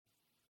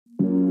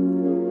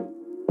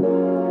You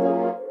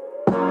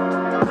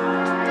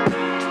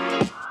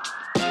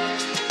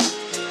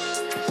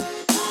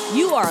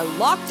are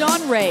Locked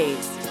On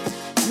Rays,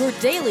 your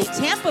daily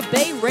Tampa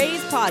Bay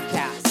Rays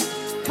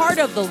podcast. Part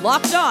of the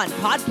Locked On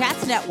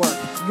Podcast Network,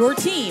 your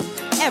team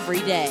every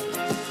day.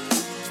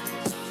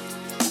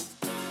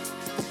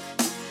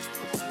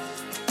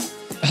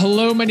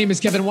 Hello, my name is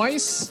Kevin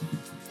Weiss.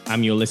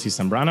 I'm Ulysses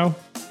Zambrano.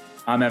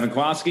 I'm Evan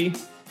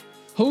Klosky.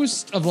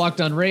 Host of Locked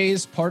On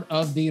Rays, part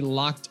of the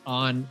Locked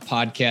On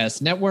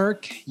Podcast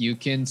Network. You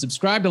can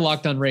subscribe to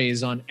Locked On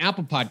Rays on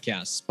Apple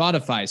Podcasts,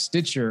 Spotify,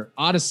 Stitcher,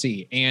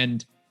 Odyssey,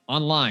 and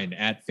online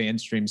at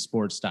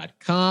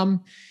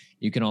fanstreamsports.com.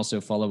 You can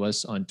also follow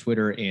us on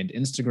Twitter and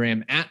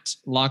Instagram at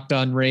Locked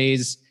On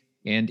Rays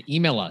and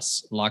email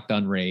us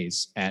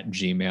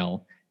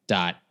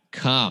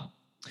lockedonrays@gmail.com.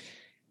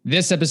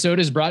 This episode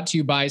is brought to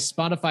you by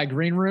Spotify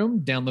Green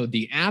Room. Download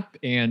the app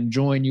and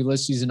join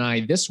Ulysses and I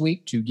this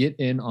week to get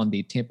in on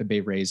the Tampa Bay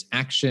Rays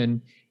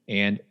action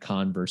and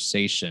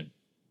conversation.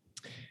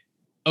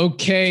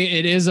 Okay,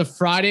 it is a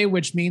Friday,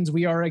 which means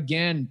we are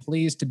again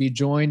pleased to be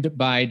joined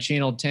by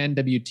Channel 10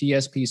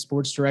 WTSP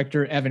Sports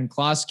Director Evan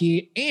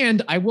Klosky.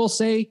 And I will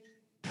say,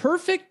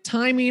 perfect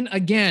timing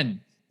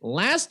again.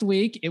 Last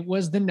week, it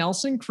was the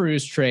Nelson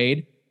Cruz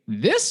trade.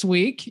 This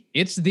week,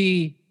 it's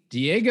the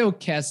Diego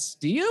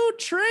Castillo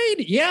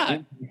trade.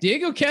 Yeah,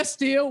 Diego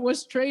Castillo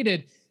was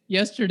traded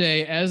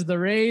yesterday as the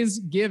Rays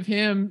give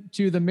him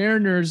to the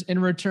Mariners in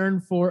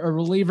return for a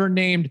reliever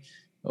named,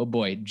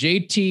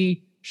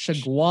 JT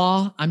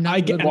Chargois. I'm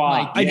not good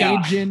at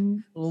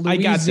Cajun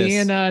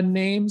Louisiana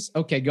names.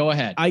 Okay, go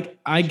ahead.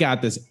 I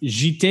got this.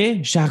 JT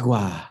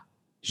Chargois.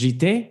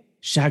 JT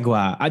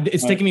Chargois.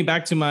 It's taking me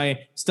back to my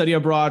study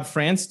abroad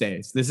France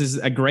days. This is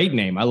a great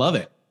name. I love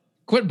it.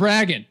 Quit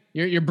bragging.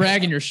 You're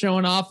bragging. You're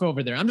showing off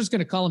over there. I'm just going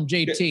to call him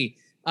JT.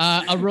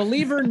 A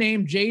reliever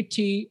named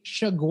JT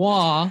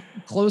Chargois.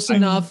 Close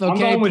enough. Okay,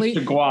 I'm going with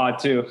Chargois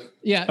too.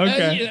 Yeah.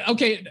 Okay.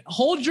 Okay.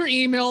 Hold your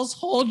emails.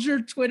 Hold your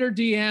Twitter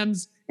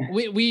DMs.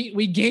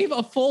 We gave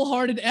a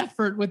full-hearted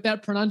effort with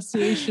that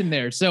pronunciation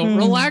there. So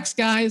relax,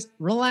 guys.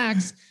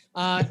 Relax.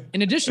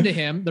 In addition to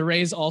him, the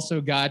Rays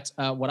also got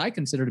what I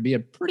consider to be a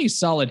pretty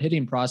solid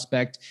hitting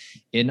prospect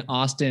in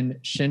Austin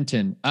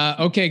Shinton.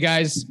 Okay,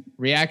 guys,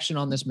 reaction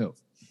on this move.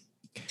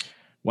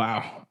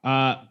 Wow.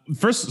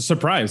 First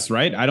surprise,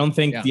 right? I don't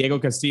think Diego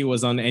Castillo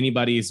was on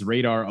anybody's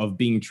radar of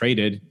being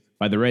traded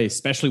by the Rays,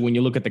 especially when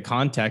you look at the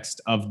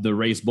context of the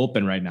Rays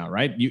bullpen right now,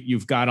 right?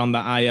 You've got on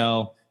the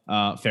IL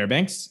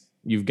Fairbanks,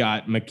 you've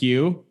got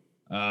McHugh,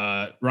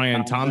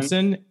 Ryan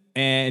Thompson,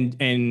 and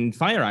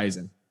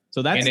Feyereisen.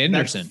 So that's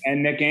Anderson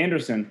and Nick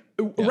Anderson.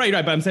 Right.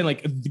 But I'm saying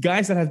like the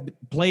guys that have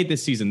played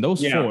this season,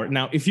 those four.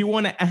 Now, if you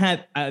want to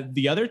add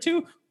the other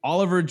two,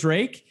 Oliver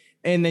Drake,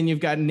 and then you've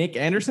got Nick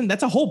Anderson,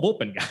 that's a whole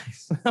bullpen,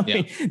 guys. I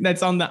mean,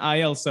 that's on the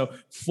IL. So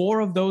 4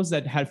 of those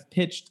that have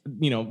pitched,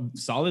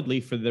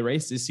 solidly for the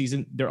Rays this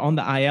season, they're on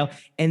the IL.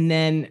 And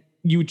then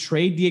you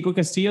trade Diego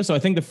Castillo. So I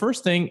think the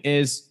first thing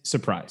is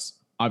surprise,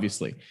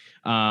 obviously.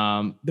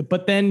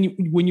 But then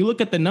when you look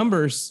at the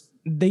numbers,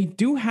 they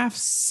do have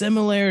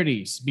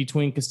similarities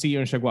between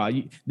Castillo and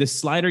Chargois. The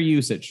slider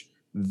usage,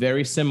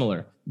 very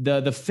similar.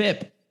 The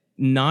FIP,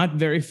 not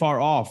very far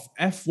off.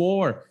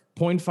 F4,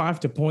 0.5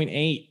 to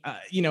 0.8.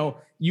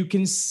 You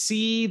can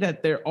see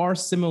that there are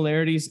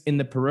similarities in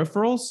the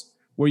peripherals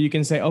where you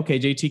can say, okay,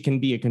 JT can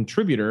be a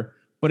contributor.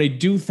 But I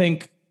do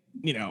think,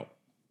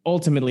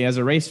 ultimately as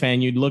a Rays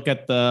fan, you'd look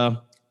at the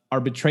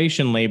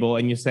arbitration label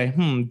and you say,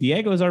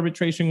 Diego is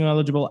arbitration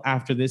eligible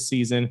after this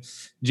season.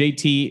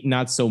 JT,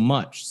 not so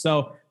much.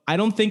 So I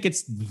don't think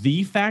it's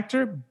the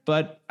factor,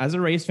 but as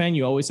a Rays fan,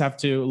 you always have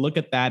to look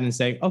at that and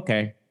say,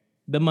 okay,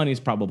 the money's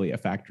probably a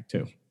factor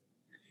too.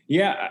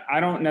 Yeah, I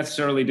don't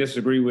necessarily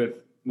disagree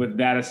with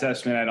that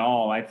assessment at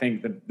all. I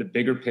think the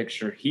bigger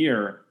picture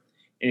here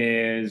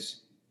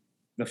is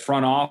the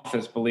front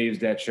office believes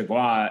that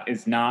Chargois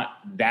is not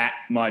that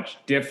much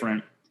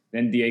different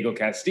than Diego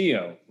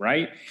Castillo,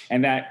 right?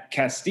 And that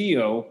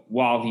Castillo,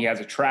 while he has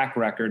a track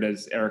record,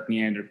 as Eric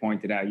Neander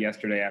pointed out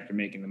yesterday after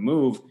making the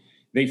move,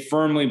 they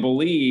firmly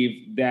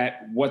believe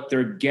that what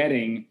they're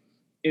getting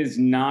is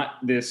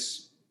not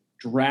this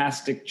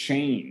drastic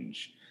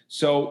change.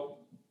 So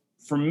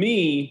for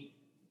me,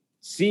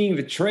 seeing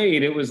the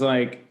trade, it was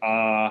like,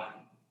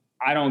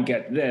 I don't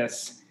get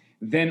this.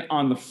 Then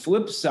on the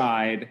flip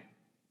side,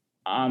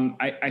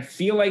 I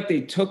feel like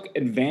they took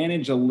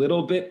advantage a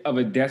little bit of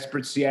a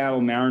desperate Seattle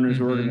Mariners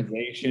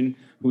organization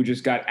who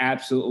just got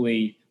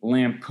absolutely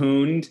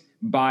lampooned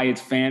by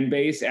its fan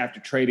base after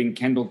trading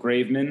Kendall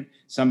Graveman,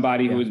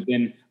 somebody who has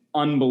been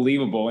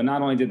unbelievable. And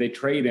not only did they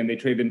trade him, they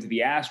traded him to the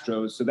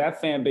Astros. So that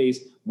fan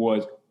base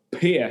was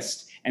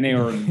pissed, and they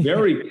were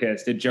very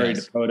pissed at Jerry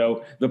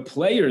Dipoto. The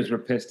players were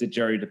pissed at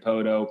Jerry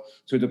Dipoto.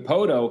 So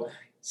Dipoto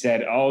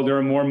said, there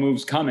are more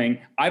moves coming.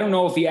 I don't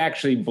know if he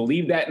actually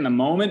believed that in the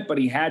moment, but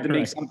he had to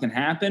make something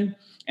happen.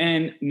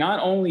 And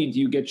not only do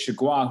you get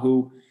Chargois,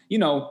 who,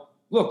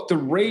 look, the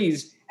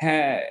Rays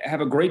have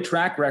a great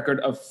track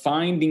record of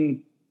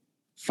finding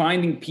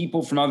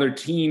people from other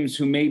teams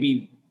who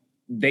maybe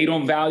they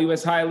don't value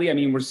as highly. I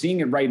mean, we're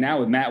seeing it right now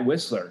with Matt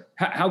Whistler.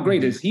 How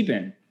great has he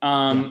been?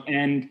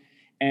 And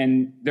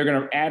they're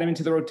going to add him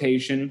into the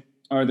rotation,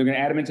 or they're going to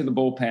add him into the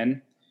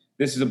bullpen.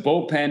 This is a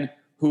bullpen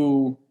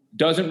who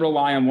doesn't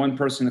rely on one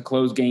person to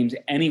close games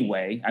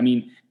anyway. I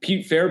mean,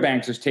 Pete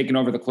Fairbanks has taken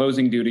over the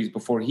closing duties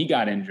before he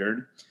got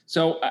injured.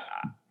 So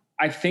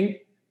I think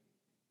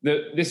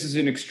this is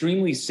an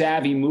extremely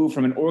savvy move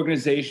from an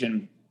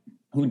organization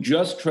who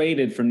just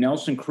traded for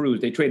Nelson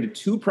Cruz. They traded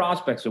 2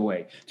 prospects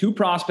away, 2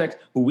 prospects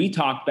who we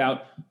talked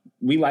about,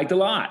 we liked a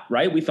lot,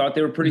 right? We thought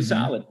they were pretty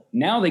solid.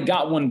 Now they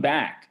got one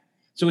back.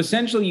 So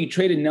essentially you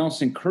traded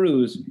Nelson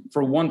Cruz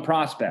for 1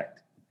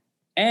 prospect.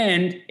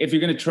 And if you're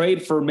going to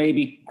trade for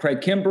maybe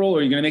Craig Kimbrell,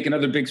 or you're going to make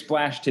another big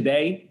splash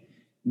today,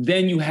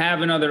 then you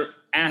have another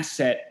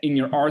asset in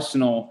your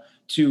arsenal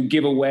to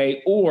give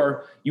away,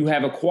 or you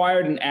have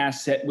acquired an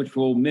asset which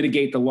will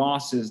mitigate the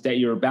losses that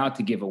you're about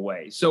to give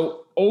away.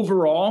 So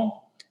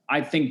overall,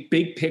 I think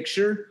big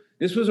picture,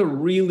 this was a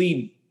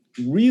really,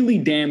 really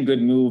damn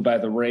good move by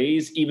the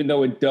Rays, even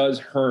though it does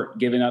hurt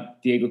giving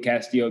up Diego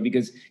Castillo,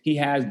 because he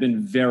has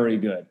been very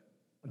good.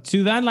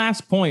 To that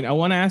last point, I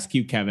want to ask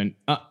you, Kevin,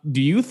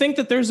 do you think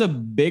that there's a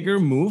bigger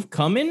move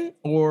coming,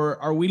 or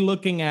are we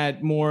looking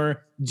at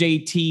more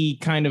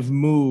JT kind of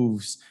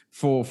moves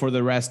for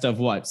the rest of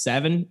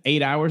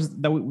 7-8 hours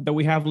that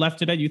we have left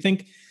today? You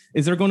think,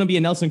 is there going to be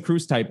a Nelson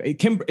Cruz type?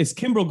 Is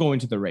Kimbrell going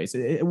to the race?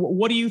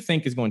 What do you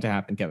think is going to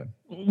happen, Kevin?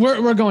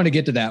 We're going to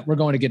get to that. We're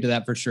going to get to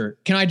that for sure.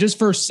 Can I just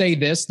first say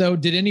this, though?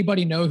 Did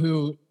anybody know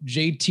who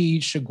JT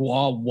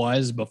Chargois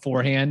was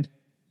beforehand?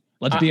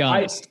 Let's be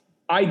honest.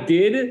 I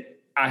did.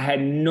 I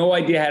had no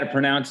idea how to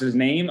pronounce his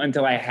name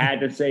until I had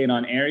to say it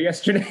on air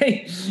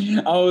yesterday.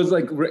 I was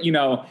like,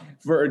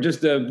 for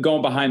just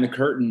going behind the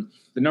curtain,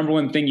 the number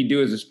one thing you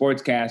do as a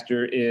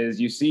sportscaster is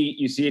you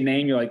see a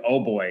name, you're like, oh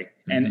boy.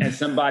 And as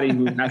somebody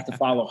who has to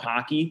follow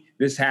hockey,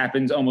 this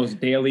happens almost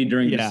daily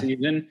during the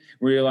season,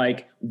 where you're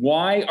like,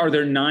 why are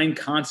there 9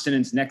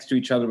 consonants next to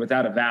each other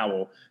without a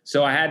vowel?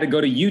 So I had to go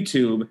to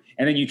YouTube,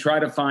 and then you try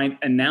to find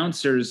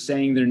announcers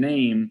saying their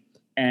name,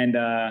 and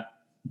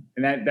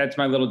that's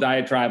my little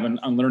diatribe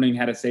on learning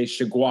how to say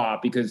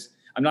Chargois, because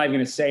I'm not even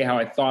going to say how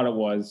I thought it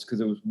was, because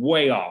it was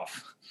way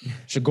off.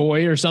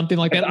 Chagoy or something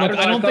like that. I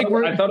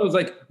thought it was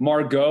like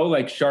Margot,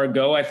 like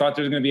Chargot. I thought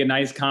there was going to be a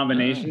nice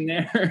combination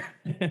there.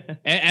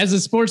 As a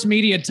sports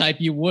media type,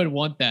 you would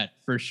want that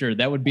for sure.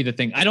 That would be the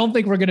thing. I don't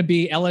think we're going to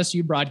be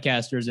LSU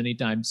broadcasters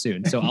anytime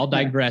soon. So I'll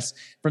digress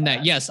from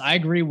that. Yes, I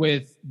agree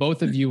with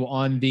both of you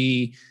on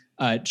the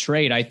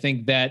trade. I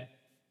think that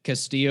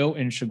Castillo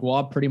and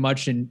Chargois pretty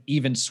much an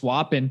even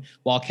swap. And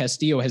while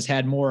Castillo has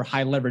had more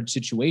high leverage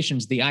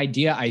situations, the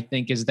idea, I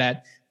think, is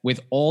that with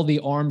all the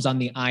arms on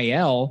the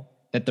IL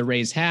that the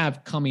Rays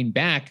have coming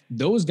back,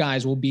 those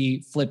guys will be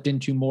flipped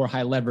into more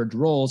high leverage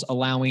roles,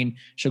 allowing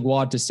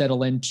Chargois to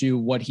settle into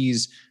what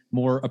he's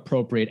more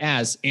appropriate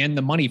as. And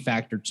the money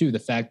factor too, the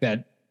fact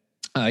that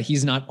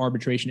he's not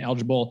arbitration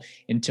eligible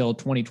until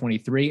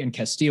 2023. And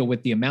Castillo,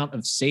 with the amount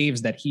of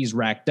saves that he's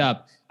racked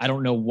up, I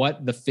don't know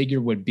what the figure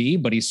would be,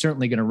 but he's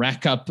certainly going to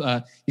rack up.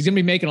 He's going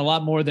to be making a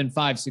lot more than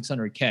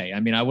 $500,000-600K. I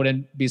mean, I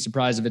wouldn't be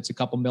surprised if it's a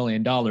couple $1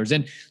 million.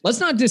 And let's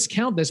not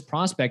discount this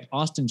prospect,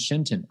 Austin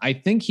Shenton. I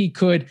think he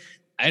could.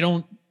 I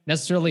don't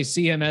necessarily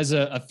see him as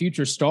a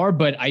future star,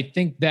 but I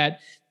think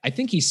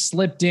he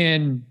slipped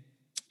in.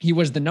 He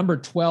was the number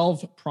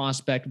 12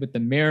 prospect with the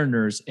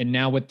Mariners, and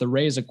now with the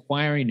Rays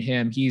acquiring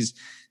him, he's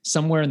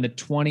somewhere in the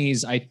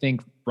 20s, I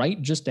think, right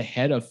just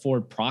ahead of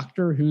Ford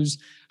Proctor, who's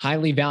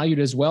highly valued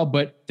as well.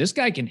 But this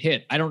guy can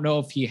hit. I don't know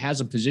if he has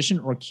a position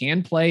or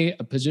can play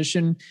a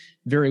position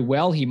very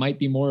well. He might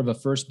be more of a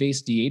first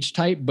base DH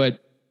type,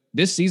 but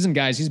this season,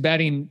 guys, he's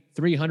batting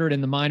 300 in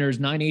the minors,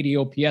 980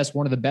 OPS,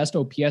 one of the best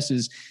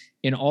OPSs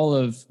in all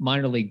of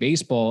minor league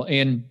baseball.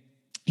 And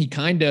he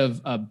kind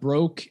of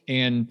broke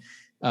and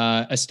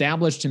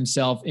established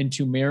himself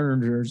into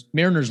Mariners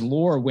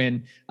lore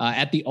when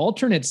at the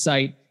alternate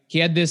site, he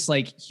had this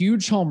like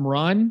huge home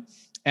run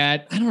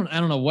at, I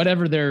don't know,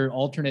 whatever their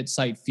alternate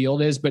site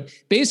field is, but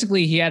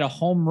basically he had a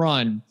home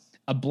run,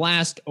 a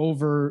blast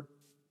over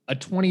a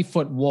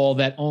 20-foot wall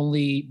that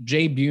only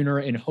Jay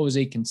Buhner and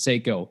Jose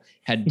Canseco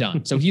had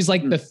done. So he's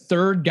like the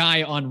third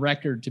guy on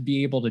record to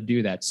be able to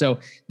do that. So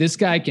this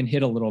guy can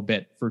hit a little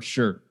bit for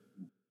sure.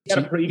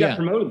 He got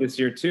promoted this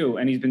year too,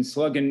 and he's been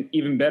slugging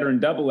even better in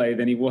Double-A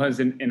than he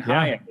was in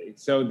High A.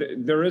 So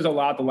there is a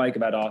lot to like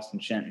about Austin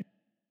Shenton.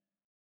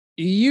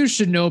 You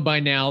should know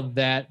by now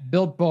that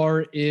Built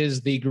Bar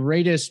is the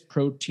greatest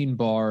protein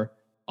bar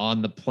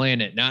on the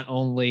planet. Not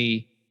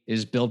only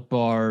is Built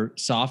Bar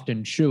soft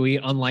and chewy,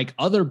 unlike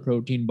other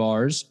protein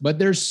bars, but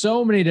there's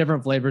so many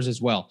different flavors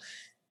as well.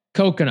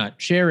 Coconut,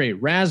 cherry,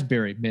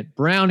 raspberry, mint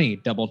brownie,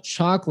 double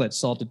chocolate,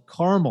 salted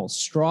caramel,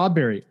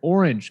 strawberry,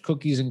 orange,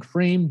 cookies and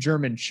cream,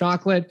 German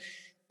chocolate.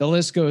 The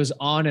list goes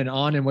on.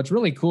 And what's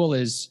really cool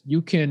is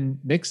you can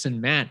mix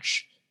and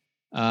match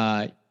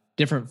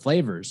different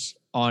flavors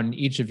on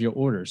each of your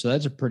orders. So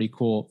that's a pretty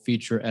cool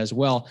feature as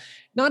well.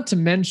 Not to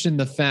mention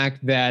the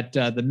fact that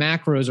the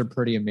macros are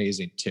pretty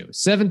amazing too.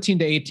 17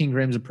 to 18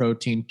 grams of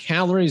protein,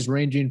 calories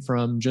ranging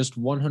from just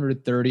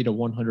 130 to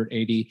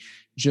 180,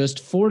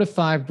 just 4 to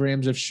 5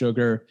 grams of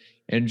sugar,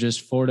 and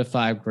just 4 to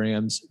 5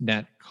 grams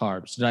net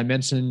carbs. Did I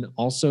mention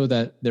also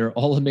that they're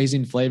all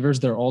amazing flavors?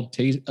 They're all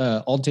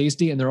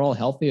tasty, and they're all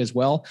healthy as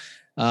well.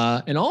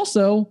 And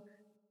also,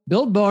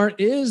 Built Bar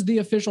is the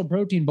official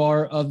protein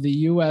bar of the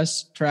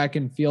U.S. track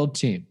and field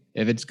team.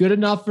 If it's good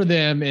enough for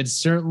them, it's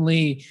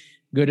certainly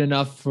good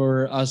enough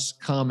for us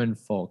common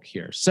folk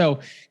here. So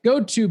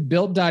go to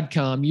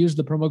built.com, use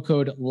the promo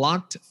code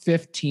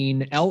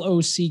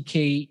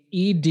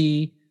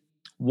LOCKED15,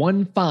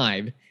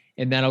 LOCKED15,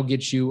 and that'll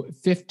get you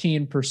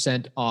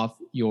 15% off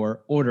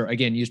your order.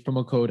 Again, use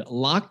promo code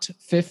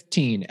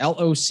LOCKED15,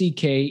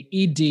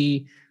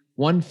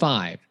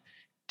 LOCKED15,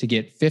 to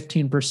get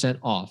 15%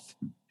 off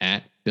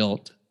at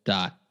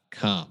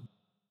built.com.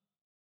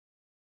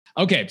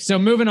 Okay, so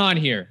moving on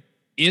here.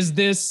 Is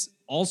this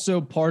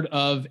also part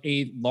of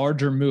a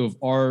larger move?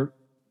 Are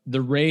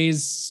the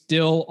Rays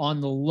still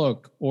on the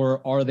look,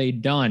 or are they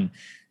done?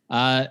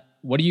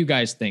 What do you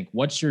guys think?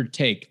 What's your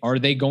take? Are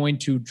they going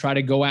to try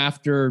to go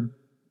after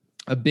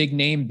a big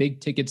name, big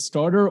ticket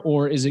starter,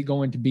 or is it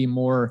going to be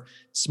more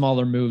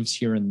smaller moves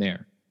here and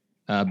there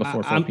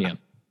before 4 p.m.?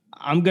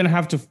 I'm going to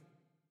have to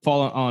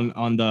fall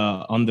on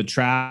the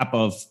trap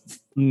of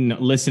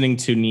listening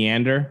to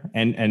Neander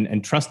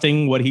and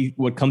trusting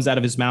what comes out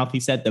of his mouth. He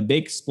said the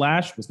big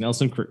splash was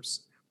Nelson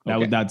Cruz.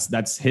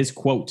 That's his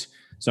quote.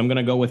 So I'm going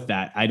to go with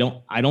that. I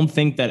don't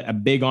think that a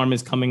big arm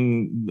is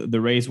coming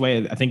the Rays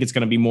way. I think it's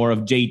going to be more of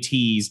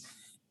JTs,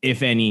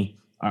 if any,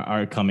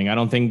 are coming. I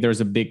don't think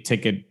there's a big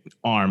ticket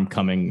arm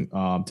coming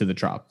to the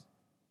Trop.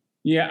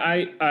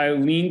 Yeah, I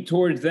lean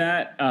towards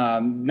that.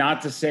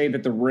 Not to say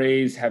that the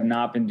Rays have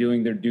not been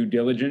doing their due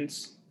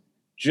diligence.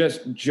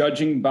 Just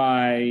judging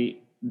by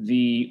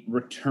the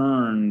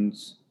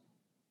returns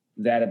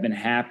that have been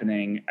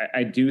happening,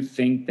 I do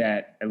think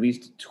that at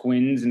least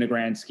Twins, in the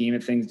grand scheme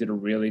of things, did a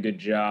really good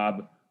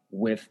job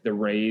with the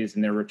Rays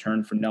and their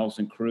return for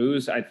Nelson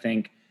Cruz. I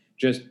think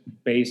just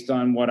based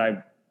on what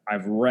I've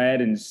read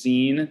and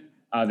seen,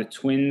 the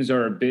Twins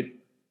are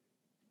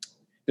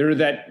they're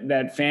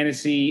that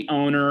fantasy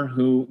owner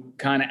who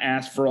kind of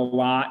asks for a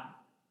lot,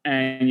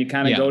 and you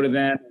kind of go to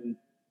them and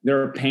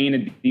they're a pain to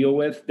deal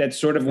with. That's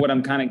sort of what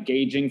I'm kind of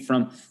gauging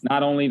from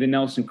not only the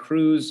Nelson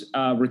Cruz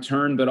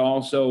return, but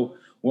also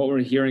what we're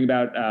hearing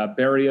about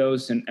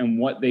Berrios and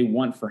what they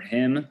want for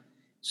him.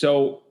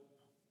 So,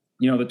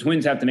 the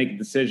Twins have to make a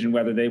decision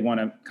whether they want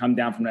to come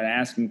down from that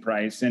asking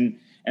price. And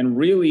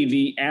really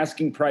the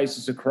asking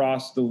prices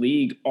across the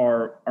league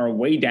are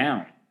way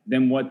down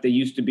than what they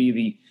used to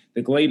be.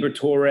 The Gleyber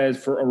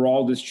Torres for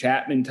Aroldis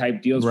Chapman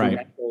type deals for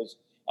rentals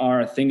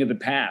are a thing of the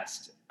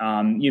past.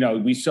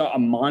 We saw a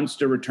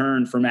monster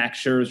return for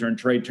Max Scherzer and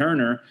Trey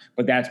Turner,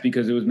 but that's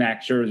because it was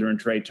Max Scherzer and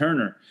Trey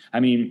Turner. I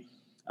mean,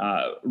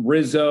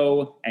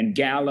 Rizzo and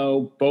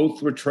Gallo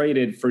both were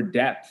traded for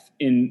depth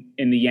in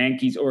the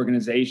Yankees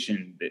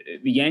organization.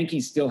 The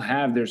Yankees still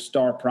have their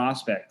star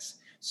prospects.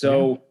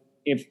 So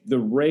if the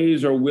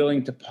Rays are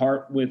willing to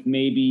part with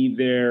maybe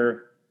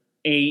their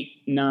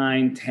 8,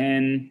 9,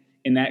 10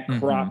 in that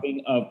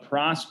cropping of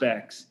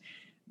prospects,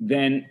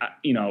 then,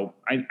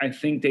 I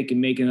think they can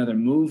make another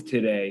move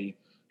today.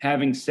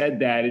 Having said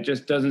that, it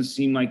just doesn't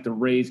seem like the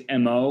Rays'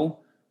 MO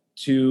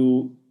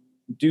to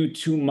do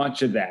too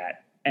much of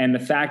that. And the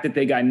fact that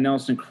they got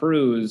Nelson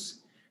Cruz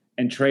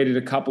and traded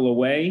a couple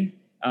away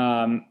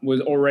was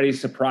already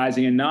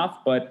surprising enough.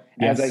 But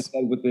as I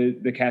said with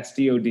the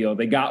Castillo deal,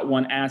 they got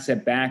one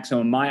asset back.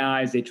 So in my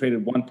eyes, they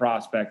traded one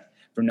prospect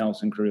for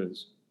Nelson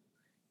Cruz.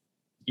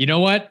 You know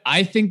what?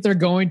 I think they're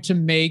going to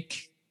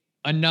make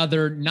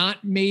another,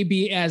 not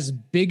maybe as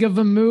big of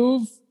a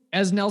move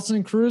as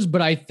Nelson Cruz,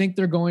 but I think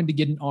they're going to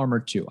get an arm or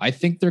two. I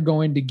think they're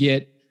going to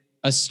get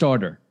a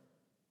starter.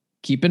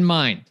 Keep in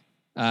mind,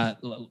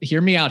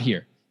 hear me out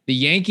here. The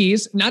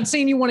Yankees, not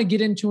saying you want to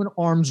get into an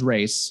arms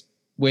race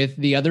with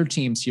the other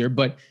teams here,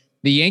 but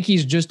the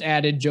Yankees just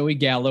added Joey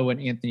Gallo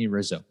and Anthony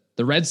Rizzo.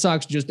 The Red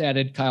Sox just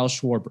added Kyle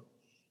Schwarber.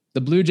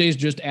 The Blue Jays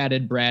just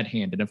added Brad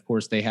Hand. And of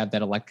course, they have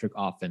that electric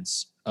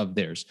offense of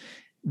theirs.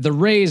 The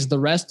Rays, the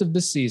rest of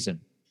the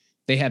season,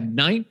 they have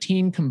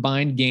 19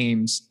 combined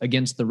games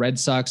against the Red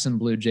Sox and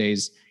Blue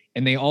Jays,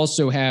 and they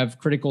also have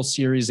critical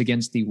series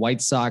against the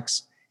White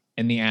Sox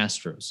and the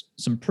Astros.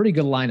 Some pretty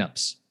good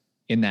lineups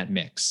in that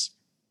mix.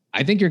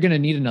 I think you're going to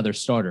need another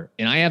starter,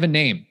 and I have a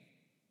name,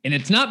 and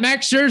it's not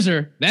Max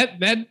Scherzer.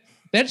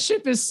 That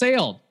ship has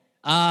sailed.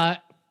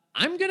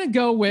 I'm going to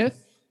go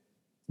with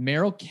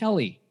Merrill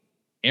Kelly,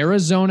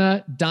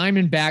 Arizona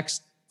Diamondbacks,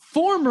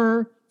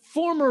 former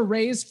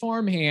Rays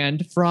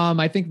farmhand from,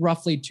 I think,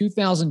 roughly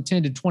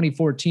 2010 to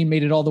 2014,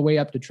 made it all the way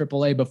up to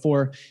AAA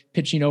before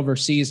pitching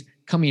overseas,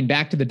 coming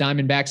back to the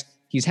Diamondbacks.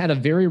 He's had a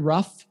very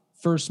rough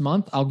first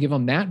month, I'll give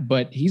him that,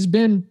 but he's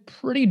been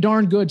pretty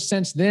darn good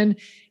since then.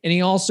 And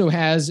he also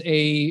has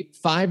a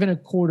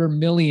 $5.25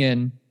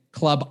 million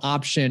club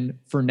option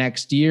for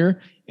next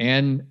year.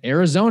 And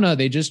Arizona,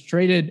 they just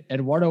traded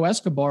Eduardo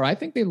Escobar. I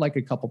think they like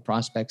a couple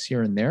prospects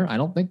here and there. I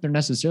don't think they're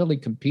necessarily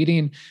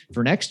competing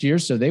for next year.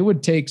 So they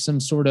would take some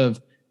sort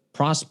of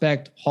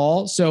prospect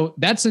haul. So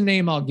that's a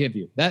name I'll give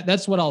you.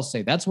 That's what I'll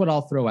say. That's what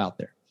I'll throw out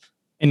there.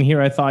 And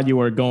here I thought you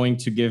were going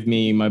to give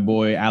me my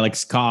boy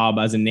Alex Cobb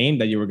as a name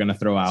that you were going to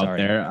throw out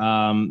there.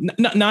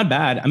 Not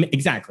bad. I mean,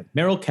 exactly.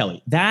 Merrill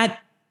Kelly. That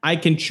I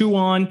can chew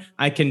on,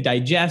 I can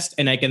digest,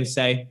 and I can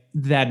say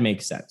that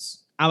makes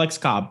sense. Alex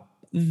Cobb,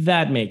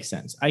 that makes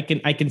sense. I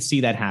can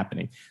see that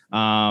happening.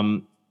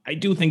 I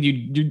do think you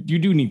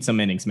do need some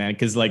innings, man,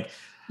 because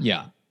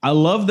I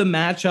love the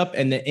matchup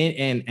and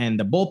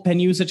the bullpen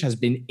usage has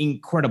been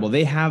incredible.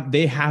 They have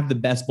the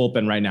best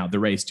bullpen right now. The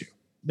Rays do.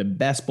 The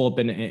best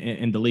bullpen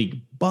in the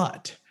league.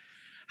 But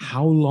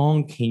how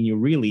long can you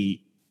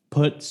really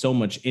put so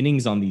much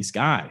innings on these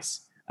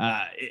guys?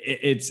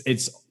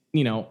 It's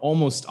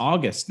almost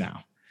August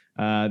now.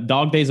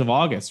 Dog days of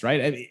August,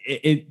 right?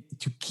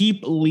 To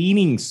keep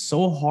leaning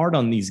so hard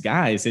on these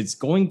guys, it's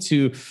going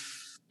to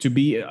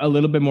be a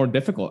little bit more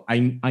difficult.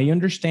 I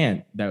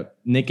understand that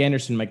Nick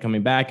Anderson might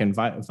coming back and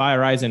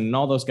Feyereisen and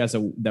all those guys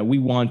that we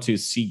want to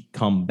see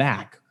come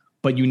back,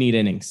 but you need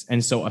innings.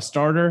 And so a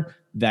starter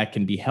that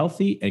can be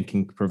healthy and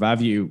can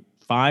provide you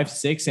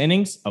 5-6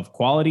 innings of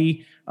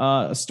quality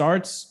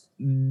starts,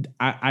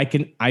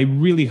 I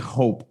really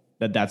hope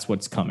that that's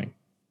what's coming.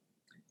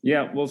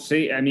 Yeah, we'll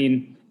see. I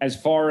mean, as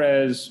far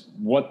as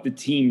what the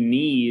team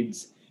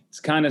needs, it's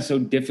kind of so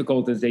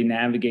difficult as they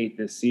navigate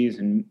this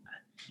season.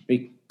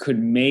 They could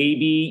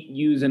maybe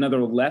use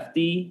another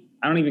lefty.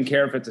 I don't even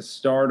care if it's a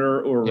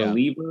starter or a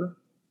reliever.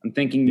 I'm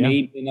thinking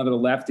maybe another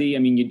lefty. I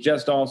mean, you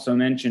just also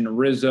mentioned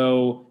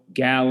Rizzo,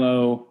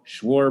 Gallo,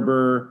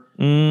 Schwarber.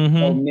 Mm-hmm.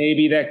 So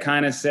maybe that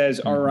kind of says,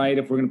 all right,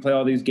 if we're going to play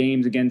all these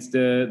games against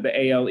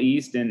the AL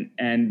East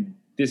and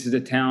this is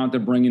a talent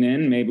they're bringing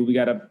in, maybe we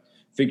got to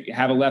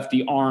have a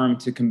lefty arm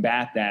to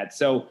combat that.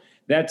 So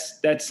that's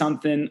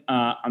something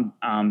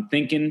I'm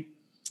thinking.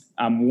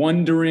 I'm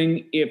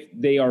wondering if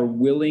they are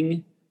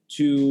willing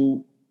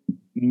to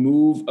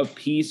move a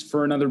piece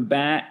for another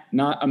bat,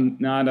 not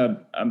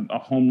a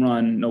home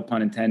run, no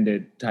pun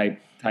intended,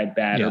 type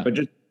batter, but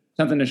just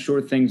something to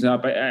shore things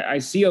up. I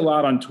see a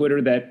lot on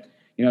Twitter that,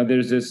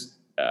 there's this,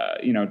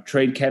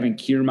 trade Kevin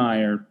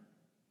Kiermaier.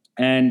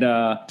 And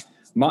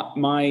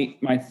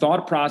my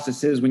thought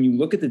process is when you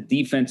look at the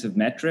defensive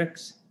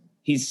metrics,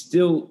 he's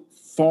still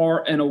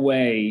far and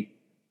away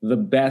the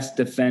best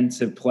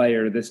defensive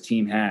player this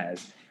team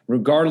has,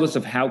 regardless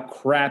of how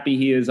crappy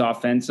he is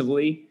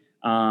offensively.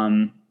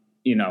 And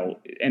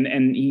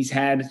he's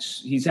had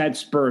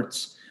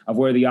spurts of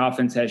where the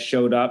offense has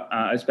showed up,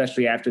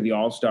 especially after the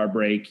All-Star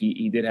break.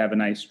 He did have a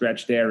nice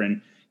stretch there.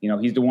 And,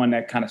 he's the one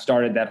that kind of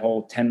started that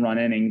whole 10-run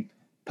inning,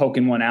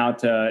 poking one out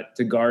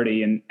to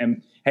Gardy.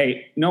 And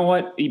hey, you know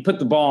what? He put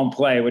the ball in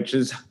play, which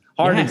is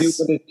hard to do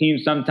for this team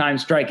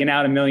sometimes, striking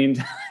out a million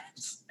times.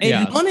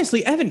 And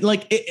honestly, Evan,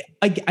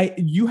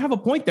 you have a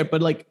point there,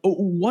 but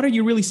what are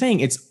you really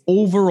saying? It's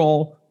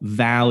overall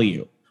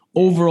value.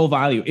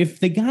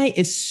 If the guy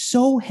is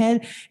so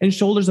head and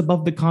shoulders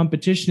above the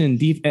competition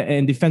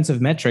in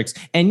defensive metrics,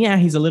 and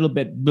he's a little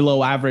bit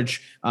below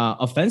average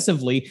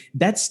offensively,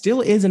 that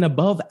still is an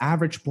above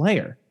average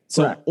player.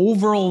 So Correct.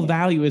 Overall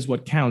value is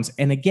what counts.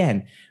 And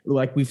again,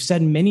 like we've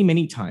said many,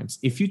 many times,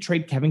 if you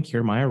trade Kevin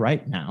Kiermaier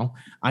right now,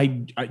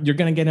 you're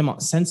going to get him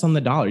cents on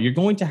the dollar. You're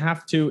going to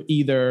have to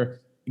either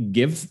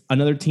give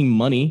another team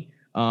money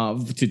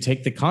to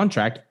take the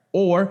contract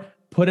or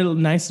put a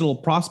nice little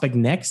prospect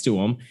next to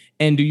him.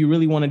 And do you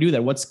really want to do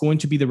that? What's going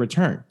to be the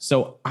return?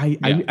 So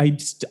I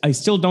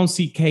still don't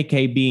see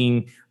KK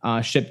being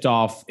shipped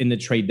off in the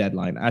trade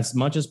deadline. As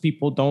much as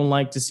people don't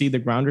like to see the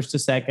grounders to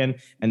second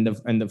and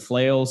the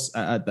flails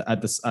at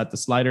the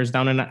sliders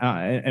down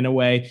and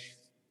away,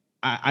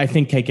 I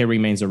think KK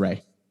remains a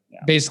Ray. Yeah.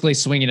 Basically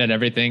swinging at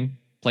everything,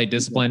 play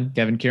discipline.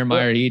 Kevin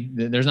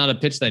Kiermaier, there's not a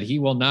pitch that he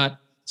will not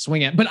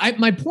swing at. But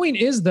my point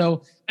is,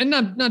 though, and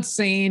not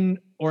saying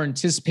or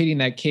anticipating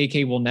that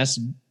KK will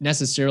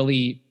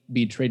necessarily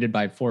be traded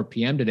by 4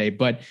 p.m. today,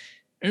 but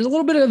there's a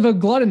little bit of a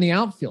glut in the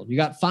outfield. You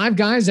got 5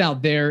 guys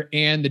out there,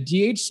 and the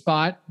DH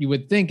spot you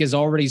would think is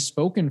already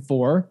spoken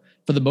for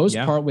the most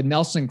part with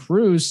Nelson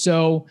Cruz.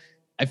 So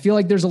I feel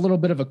like there's a little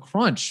bit of a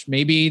crunch.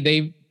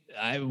 Maybe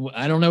I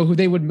don't know who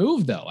they would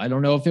move though. I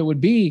don't know if it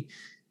would be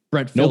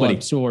Brett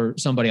Phillips or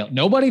somebody else.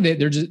 Nobody.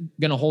 They're just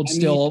going to hold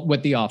still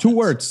with the offense. 2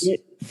 words.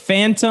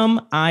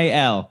 Phantom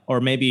IL, or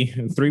maybe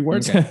 3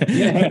 words.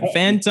 Okay.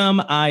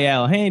 Phantom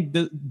IL. Hey,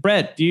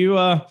 Brett, do you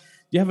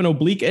have an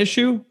oblique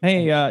issue?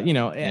 Hey,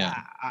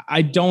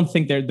 I don't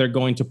think they're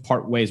going to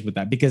part ways with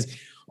that, because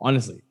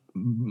honestly,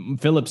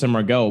 Phillips and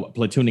Margot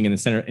platooning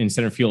in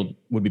center field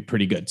would be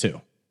pretty good too.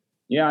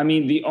 Yeah, I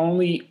mean, the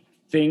only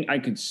thing I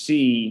could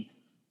see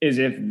is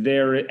if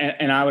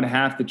and I would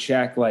have to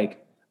check I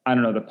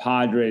don't know, the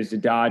Padres, the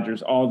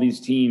Dodgers, all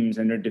these teams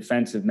and their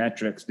defensive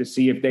metrics to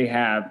see if they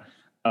have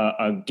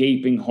a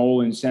gaping hole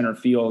in center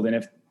field.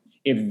 And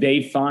if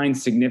they find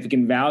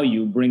significant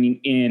value bringing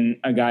in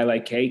a guy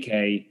like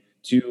KK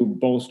to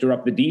bolster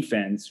up the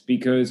defense,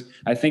 because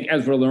I think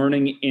as we're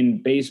learning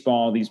in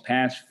baseball these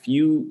past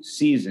few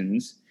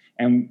seasons,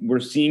 and we're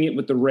seeing it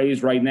with the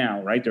Rays right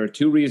now, right? There are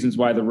two reasons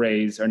why the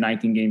Rays are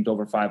 19 games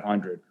over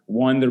 500.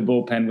 One, their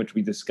bullpen, which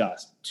we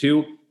discussed.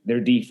 Two, their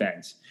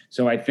defense.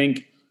 So I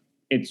think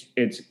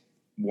it's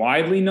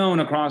widely known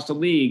across the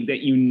league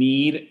that you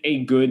need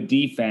a good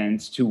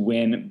defense to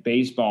win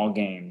baseball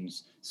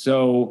games.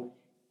 So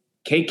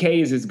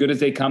KK is as good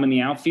as they come in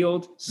the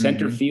outfield.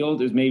 Center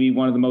field is maybe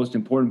one of the most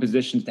important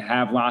positions to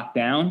have locked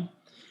down.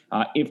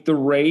 If the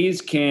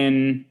Rays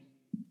can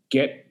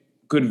get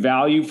good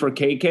value for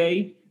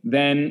KK,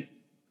 then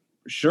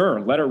sure,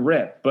 let it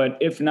rip. But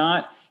if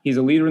not, he's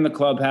a leader in the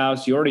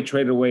clubhouse. You already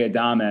traded away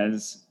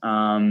Adames.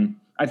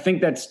 I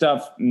think that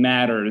stuff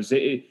matters.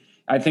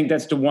 I think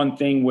that's the one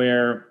thing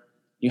where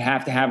you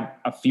have to have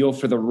a feel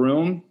for the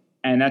room.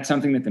 And that's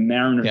something that the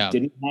Mariners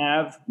didn't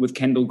have with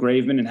Kendall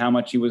Graveman and how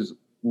much he was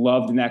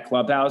loved in that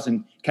clubhouse.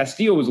 And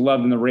Castillo was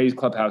loved in the Rays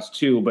clubhouse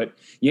too. But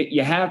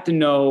you have to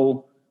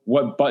know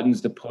what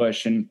buttons to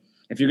push. And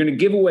if you're going to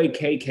give away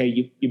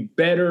KK, you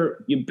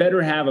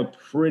better have a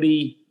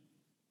pretty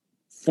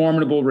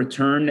formidable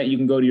return that you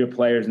can go to your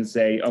players and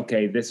say,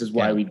 okay, this is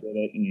why we did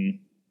it, and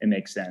it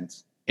makes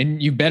sense. And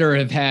you better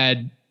have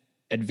had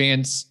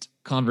advanced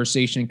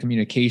conversation and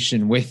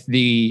communication with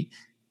the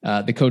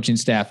coaching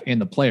staff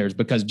and the players,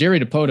 because Jerry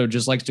Dipoto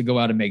just likes to go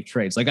out and make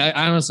trades. Like I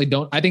honestly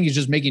don't. I think he's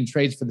just making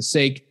trades for the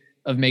sake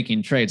of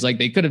making trades. Like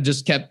they could have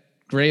just kept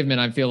Graveman,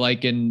 I feel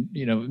like, and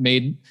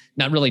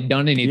not really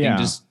done anything. Yeah.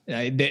 Just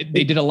they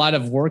did a lot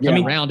of work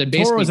around and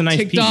basically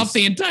ticked off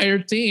the entire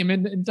team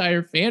and the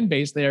entire fan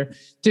base there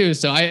too.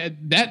 So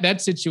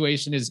that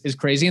situation is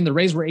crazy, and the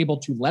Rays were able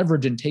to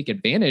leverage and take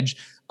advantage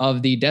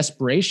of the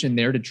desperation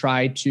there to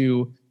try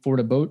to for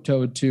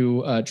Dipoto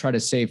to try to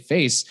save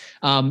face.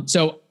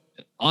 So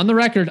on the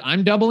record,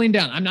 I'm doubling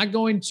down. I'm not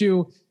going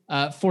to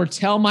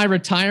foretell my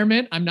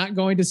retirement. I'm not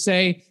going to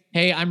say,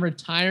 hey, I'm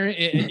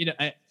retiring.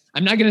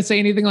 I'm not going to say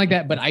anything like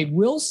that, but I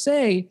will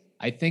say,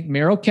 I think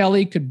Merrill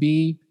Kelly could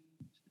be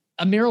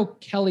a Merrill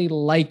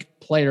Kelly-like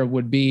player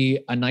would be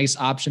a nice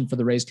option for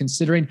the Rays,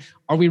 considering,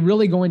 are we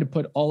really going to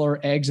put all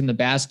our eggs in the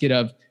basket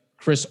of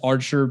Chris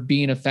Archer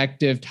being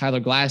effective, Tyler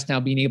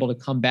Glasnow being able to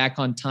come back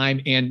on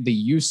time, and the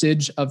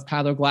usage of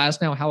Tyler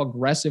Glasnow? How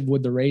aggressive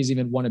would the Rays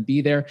even want to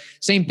be there?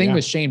 Same thing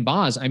with Shane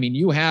Baz. I mean,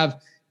 you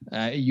have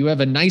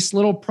a nice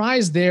little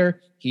prize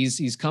there.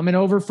 He's coming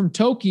over from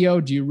Tokyo.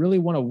 Do you really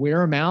want to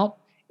wear him out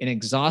and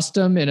exhaust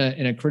him in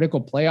a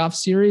critical playoff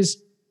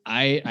series?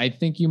 I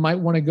think you might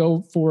want to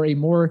go for a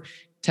more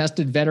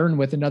tested veteran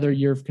with another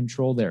year of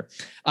control there.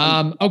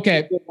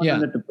 Okay. Yeah.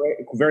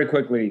 Very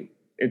quickly,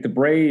 if the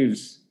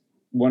Braves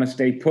want to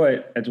stay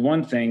put, that's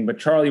one thing, but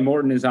Charlie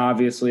Morton is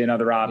obviously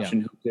another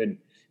option who could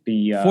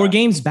be 4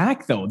 games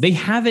back though. They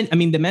haven't, I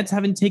mean, the Mets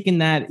haven't taken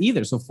that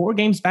either. So 4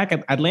 games back,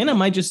 Atlanta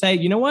might just say,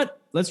 you know what?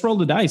 Let's roll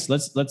the dice.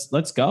 Let's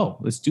go.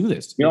 Let's do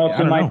this. You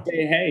also might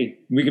say, hey,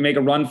 we can make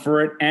a run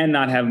for it and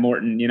not have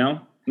Morton,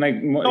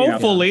 like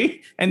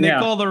hopefully, and they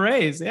call the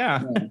Rays.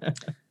 Yeah.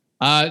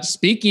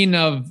 Speaking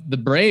of the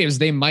Braves,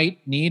 they might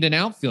need an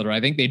outfielder.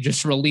 I think they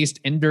just released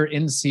Ender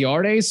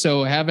Inciarte,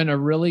 so having a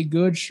really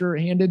good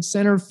sure-handed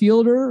center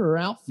fielder or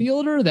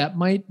outfielder, that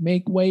might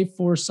make way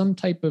for some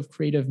type of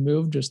creative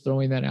move. Just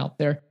throwing that out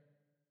there.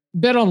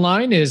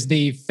 BetOnline is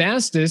the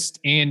fastest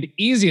and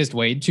easiest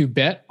way to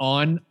bet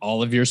on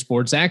all of your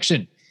sports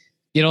action.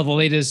 Get all the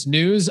latest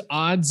news,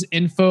 odds,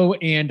 info,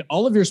 and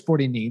all of your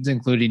sporting needs,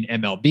 including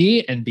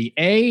MLB,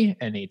 NBA,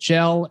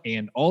 NHL,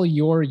 and all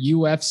your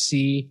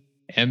UFC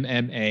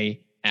MMA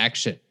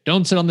action.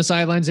 Don't sit on the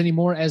sidelines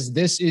anymore, as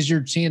this is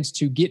your chance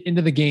to get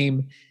into the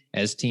game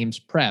as teams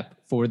prep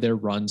for their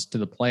runs to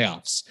the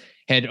playoffs.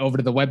 Head over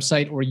to the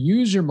website or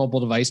use your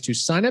mobile device to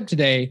sign up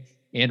today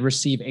and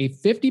receive a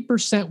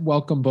 50%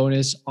 welcome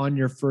bonus on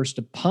your first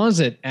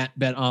deposit at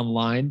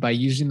BetOnline by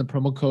using the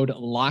promo code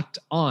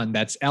LOCKEDON.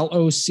 That's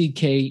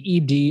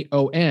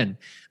LOCKEDON.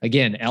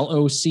 Again,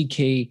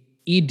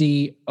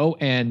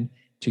 LOCKEDON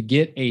to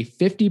get a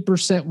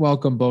 50%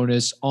 welcome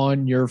bonus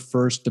on your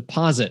first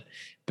deposit.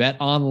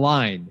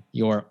 BetOnline,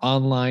 your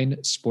online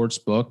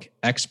sportsbook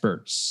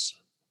experts.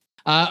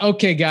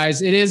 Okay,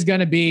 guys, it is going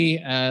to be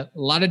a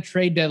lot of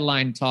trade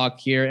deadline talk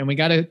here, and we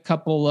got a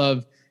couple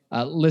of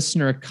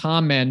listener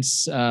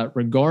comments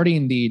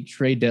regarding the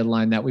trade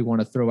deadline that we want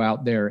to throw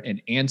out there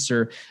and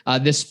answer.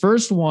 This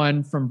first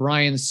one from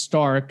Brian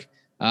Stark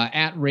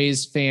at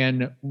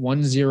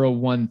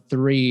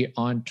RaysFan1013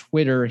 on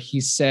Twitter.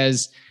 He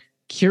says,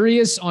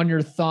 curious on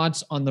your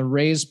thoughts on the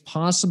Rays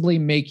possibly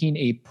making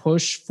a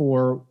push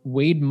for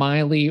Wade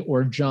Miley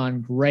or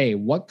John Gray.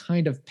 What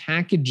kind of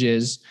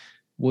packages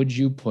would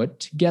you put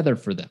together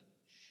for them?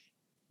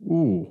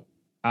 Ooh,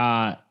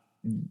 for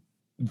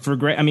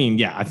Gray, I mean,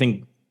 yeah, I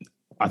think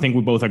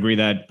we both agree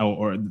that,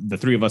 or the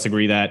three of us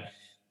agree that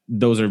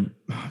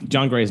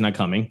John Gray is not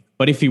coming.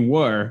 But if he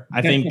were,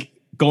 I think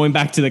going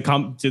back to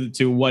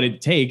to what it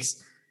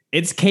takes,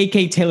 it's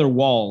KK Taylor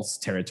Walls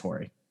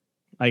territory.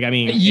 Like, I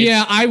mean,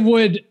 yeah, I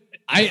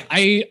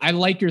I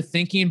like your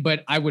thinking,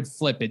 but I would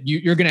flip it.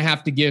 You're going to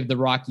have to give the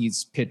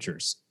Rockies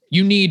pitchers.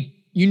 You need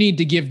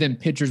to give them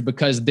pitchers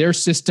because their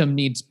system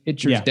needs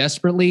pitchers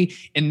desperately,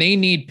 and they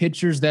need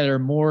pitchers that are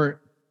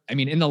more,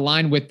 in the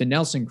line with the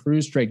Nelson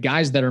Cruz trade,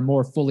 guys that are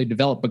more fully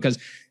developed, because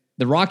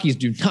the Rockies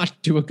do not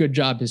do a good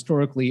job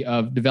historically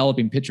of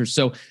developing pitchers.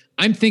 So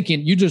I'm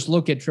thinking you just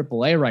look at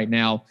AAA right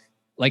now,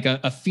 like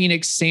a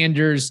Phoenix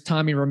Sanders,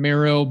 Tommy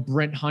Romero,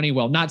 Brent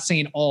Honeywell, not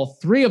saying all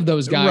three of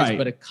those guys,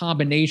 but a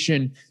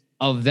combination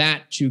of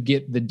that to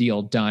get the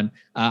deal done.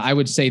 I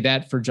would say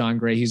that for Jon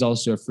Gray. He's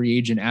also a free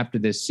agent after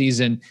this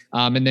season.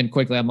 And then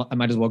quickly, I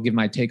might as well give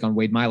my take on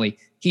Wade Miley.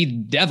 He's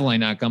definitely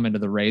not coming to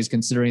the Rays,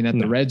 considering that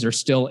the Reds are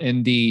still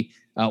in the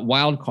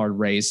wild card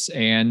race.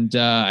 And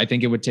I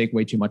think it would take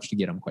way too much to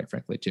get him, quite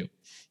frankly, too.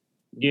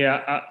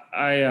 Yeah,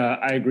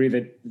 I agree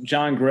that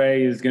Jon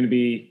Gray is going to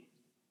be,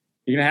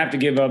 you're going to have to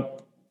give up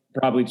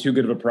probably too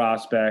good of a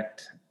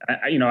prospect.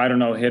 I don't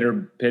know,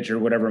 hitter, pitcher,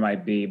 whatever it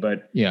might be,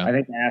 but I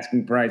think the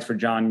asking price for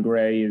Jon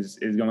Gray is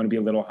going to be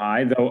a little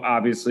high, though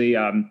obviously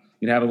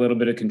you'd have a little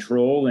bit of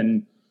control,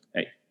 and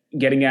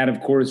getting out of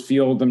Coors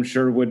Field, I'm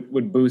sure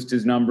would boost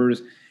his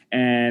numbers.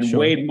 And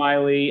Wade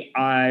Miley,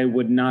 I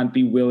would not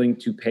be willing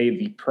to pay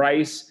the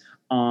price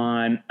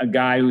on a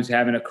guy who's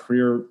having a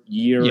career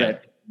year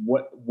at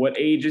what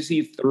age is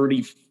he?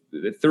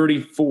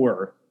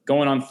 34,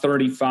 going on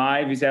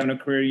 35. He's having a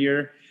career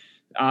year.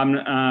 I'm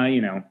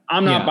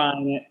not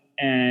buying it.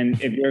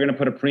 And if you're going to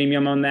put a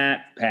premium on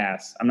that,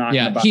 pass. I'm not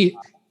going to buy it.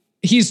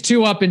 He's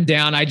too up and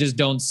down. I just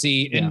don't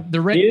see. And the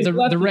Reds, he's a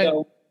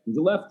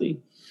lefty.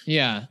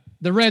 Yeah.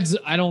 The Reds,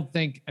 I don't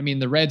think,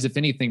 the Reds, if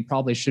anything,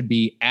 probably should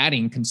be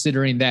adding,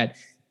 considering that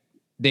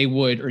they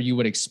would, or you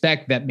would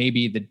expect that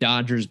maybe the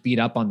Dodgers beat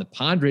up on the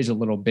Padres a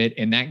little bit,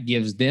 and that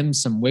gives them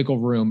some wiggle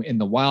room in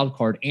the wild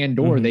card, and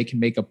or they can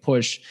make a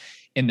push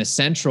in the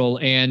Central.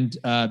 And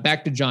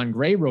back to Jon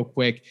Gray real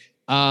quick.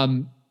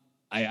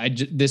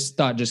 This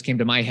thought just came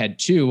to my head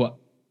too.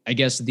 I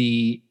guess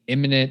the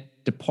imminent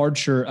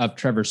departure of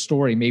Trevor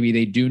Story, maybe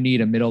they do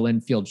need a middle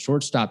infield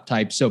shortstop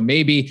type. So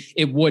maybe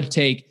it would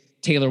take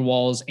Taylor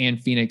Walls and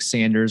Phoenix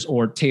Sanders,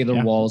 or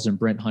Taylor Walls and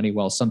Brent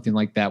Honeywell, something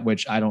like that,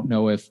 which I don't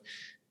know if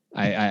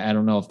I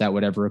don't know if that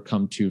would ever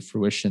come to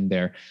fruition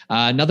there.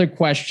 Another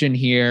question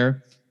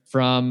here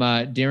from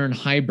Darren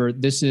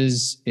Hybert. This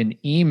is an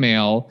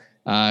email.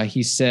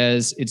 He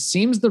says, it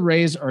seems the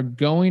Rays are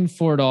going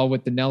for it all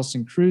with the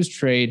Nelson Cruz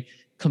trade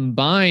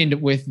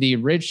combined with the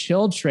Rich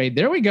Hill trade.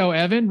 There we go,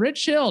 Evan.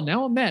 Rich Hill,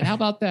 now a Met. How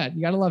about that?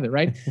 You got to love it,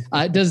 right?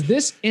 Does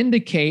this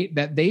indicate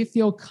that they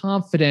feel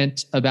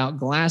confident about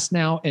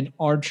Glasnow and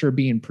Archer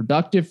being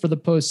productive for the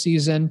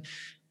postseason,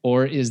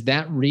 or is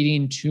that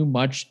reading too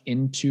much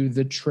into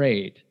the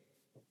trade?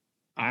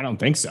 I don't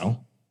think so.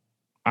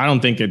 I don't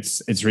think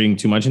it's reading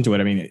too much into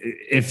it.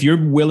 If you're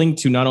willing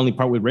to not only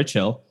part with Rich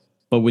Hill,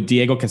 but with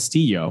Diego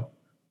Castillo,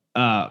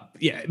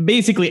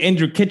 basically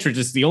Andrew Kittredge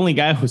is the only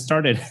guy who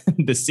started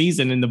the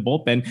season in the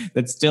bullpen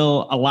that's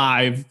still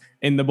alive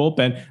in the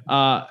bullpen.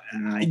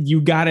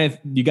 You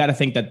gotta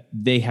think that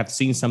they have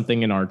seen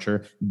something in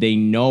Archer. They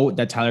know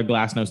that Tyler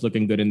Glasnow is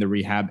looking good in the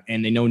rehab,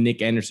 and they know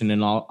Nick Anderson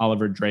and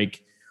Oliver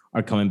Drake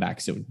are coming back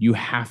soon. You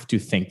have to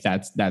think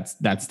that's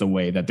the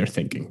way that they're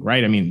thinking,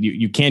 right?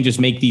 You can't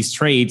just make these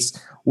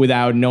trades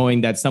without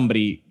knowing that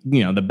somebody,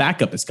 the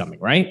backup is coming,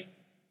 right?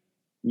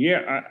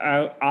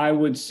 Yeah, I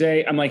would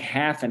say I'm like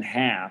half and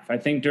half. I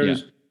think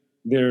there's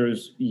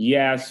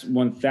yes,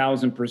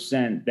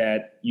 1,000%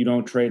 that you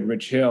don't trade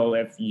Rich Hill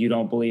if you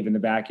don't believe in the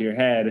back of your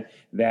head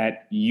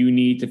that you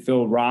need to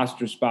fill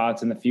roster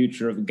spots in the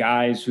future of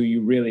guys who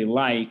you really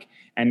like,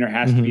 and there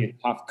has to be a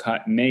tough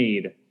cut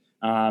made.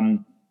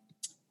 Having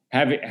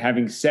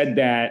said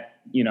that,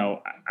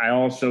 I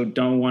also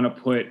don't want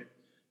to put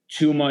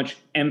too much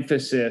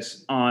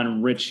emphasis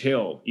on Rich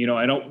Hill.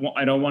 I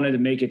don't want to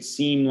make it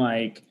seem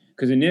like,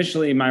 because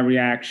initially my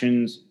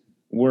reactions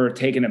were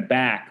taken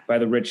aback by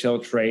the Rich Hill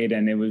trade,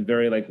 and it was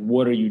very like,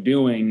 what are you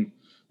doing?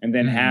 And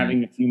then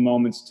having a few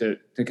moments to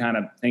kind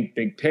of think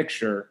big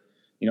picture,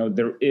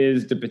 there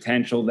is the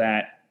potential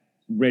that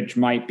Rich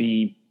might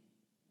be,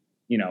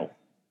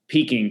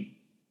 peaking,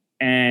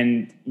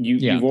 and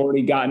you've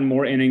already gotten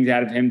more innings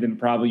out of him than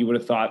probably you would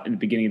have thought in the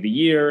beginning of the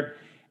year.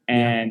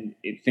 And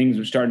things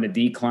were starting to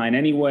decline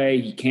anyway.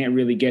 He can't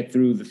really get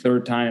through the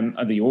third time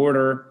of the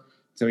order.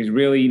 So he's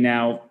really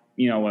now,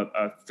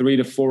 a 3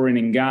 to 4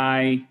 inning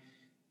guy.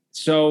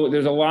 So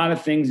there's a lot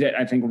of things that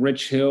I think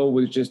Rich Hill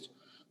was just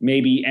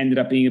maybe ended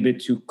up being a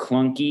bit too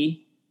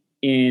clunky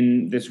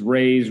in this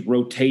Rays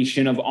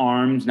rotation of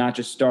arms, not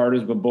just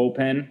starters, but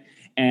bullpen.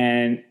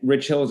 And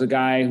Rich Hill is a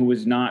guy who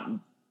is not,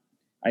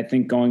 I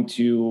think, going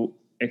to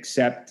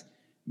accept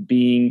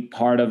being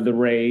part of the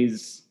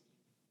Rays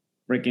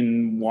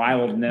freaking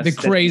wildness. The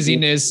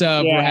craziness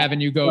of we're having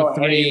you go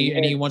 3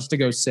 and he wants to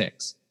go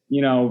 6.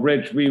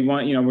 Rich, we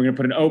want, we're going to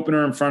put an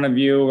opener in front of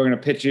you. We're going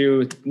to pitch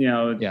you,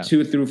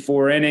 2 through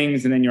 4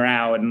 innings, and then you're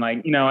out. And I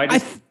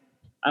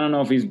don't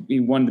know if he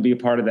wanted to be a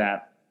part of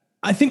that.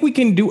 I think we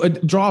can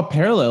draw a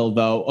parallel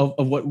though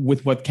of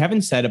what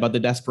Kevin said about the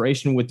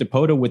desperation with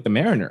Dipoto with the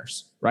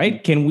Mariners,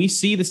 right? Can we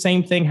see the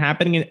same thing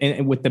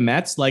happening with the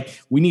Mets?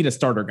 Like, we need a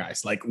starter,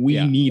 guys. Like, we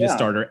need a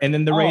starter, and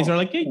then the Rays are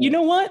like, hey, you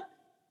know what?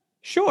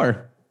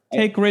 Sure,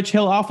 take Rich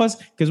Hill off us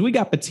because we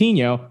got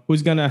Patino,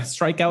 who's gonna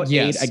strike out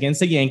 8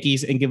 against the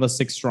Yankees and give us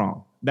 6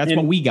 strong. That's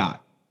what we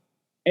got.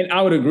 And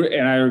I would agree,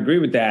 and I agree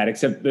with that.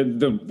 Except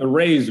the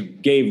Rays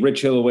gave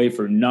Rich Hill away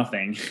for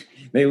nothing.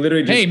 They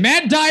literally hey,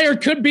 Matt Dyer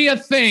could be a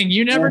thing.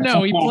 You never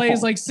know. He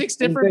plays like 6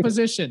 different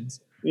positions.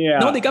 Yeah.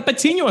 No, they got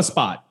Patino a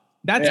spot.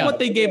 That's what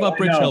they gave up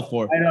Rich Hill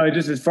for. I know.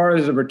 Just as far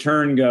as the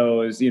return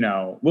goes,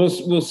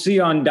 we'll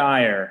see on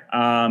Dyer.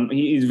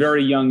 He's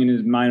very young in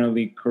his minor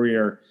league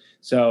career.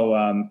 So,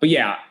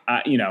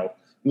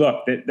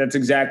 look, that's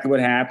exactly what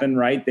happened,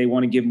 right? They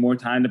want to give more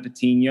time to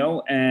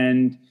Patino,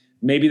 and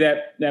maybe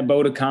that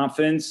vote of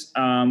confidence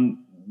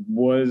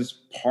was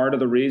part of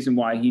the reason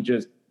why he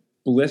just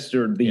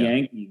blistered the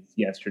Yankees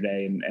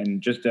yesterday.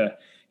 And just it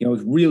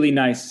was really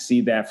nice to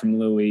see that from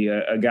Louis,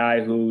 a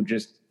guy who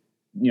just,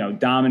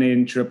 dominated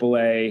in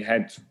AAA,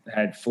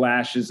 had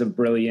flashes of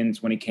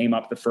brilliance when he came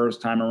up the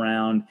first time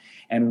around,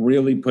 and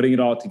really putting it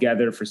all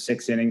together for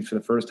 6 innings for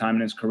the first time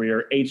in his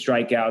career, 8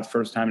 strikeouts,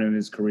 first time in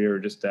his career,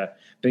 just a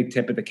big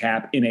tip of the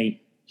cap in a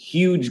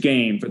huge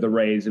game for the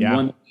Rays, and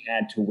one that they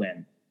had to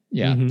win.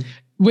 Yeah. Mm-hmm.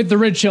 With the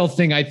Rich Hill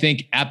thing, I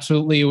think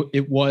absolutely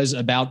it was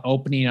about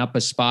opening up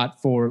a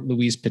spot for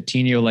Luis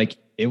Patino. Like,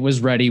 it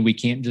was ready. We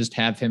can't just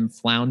have him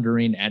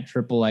floundering at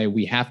AAA.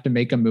 We have to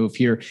make a move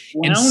here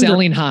and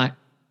selling high.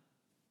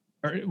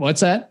 What's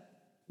that?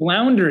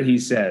 Flounder, he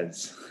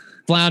says.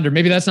 Flounder.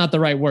 Maybe that's not the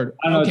right word.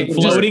 Okay,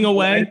 floating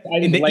away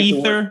in the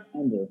ether.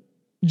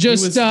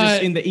 Just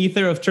in the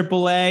ether of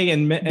AAA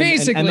and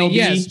basically, and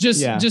yes.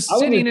 Just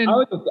sitting in. I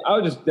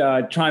was just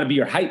trying to be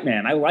your hype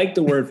man. I like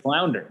the word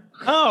flounder.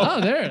 Oh,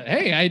 there.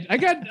 Hey, I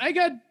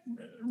got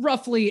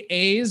roughly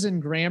A's in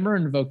grammar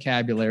and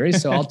vocabulary,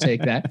 so I'll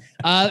take that.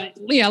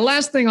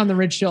 Last thing on the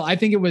Rich Hill, I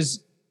think it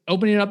was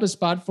opening up a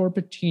spot for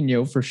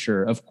Patino for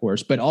sure, of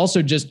course, but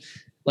also just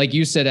like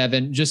you said,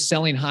 Evan, just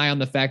selling high on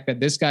the fact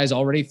that this guy's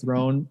already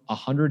thrown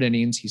 100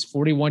 innings. He's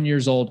 41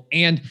 years old.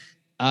 And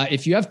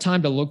if you have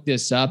time to look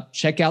this up,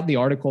 check out the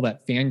article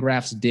that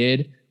Fangraphs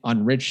did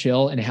on Rich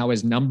Hill and how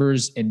his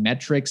numbers and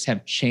metrics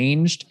have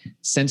changed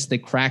since the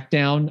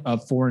crackdown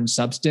of foreign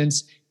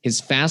substance.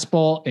 His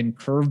fastball and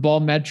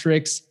curveball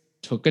metrics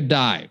took a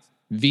dive,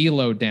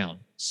 velo down,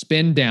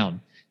 spin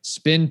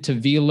to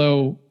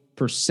velo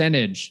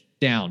percentage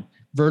down,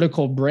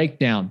 vertical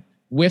breakdown,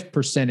 whiff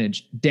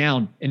percentage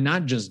down, and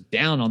not just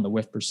down on the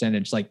whiff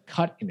percentage, like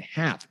cut in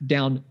half,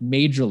 down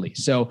majorly.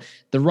 So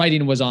the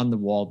writing was on the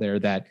wall there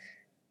that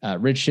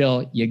Rich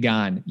Hill, you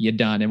done.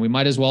 And we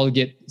might as well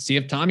see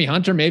if Tommy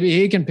Hunter, maybe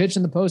he can pitch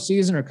in the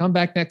postseason or come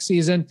back next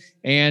season,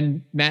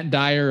 and Matt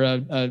Dyer,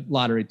 a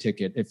lottery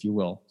ticket, if you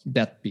will,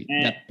 death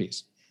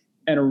piece.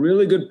 And a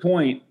really good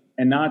point,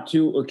 and not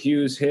to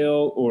accuse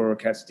Hill or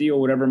Castillo,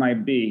 whatever it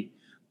might be,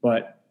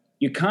 but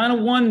you kind of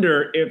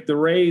wonder if the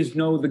Rays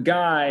know the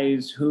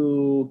guys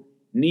who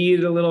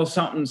need a little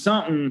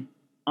something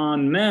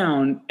on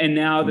mound, and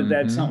now that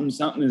that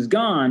something is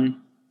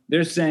gone,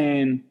 they're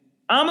saying,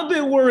 I'm a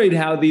bit worried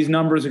how these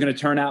numbers are going to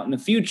turn out in the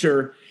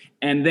future,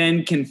 and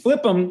then can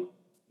flip them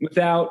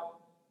without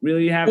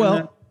really having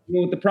to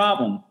deal with the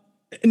problem.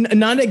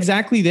 Not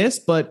exactly this,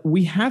 but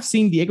we have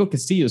seen Diego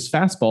Castillo's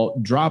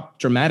fastball drop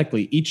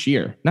dramatically each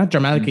year. Not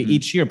dramatically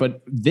each year,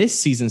 but this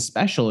season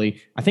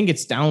especially, I think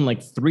it's down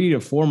like 3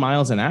 to 4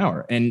 miles an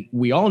hour. And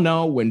we all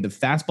know when the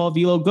fastball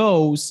velo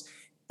goes,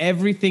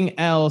 everything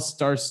else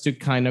starts to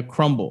kind of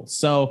crumble.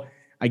 So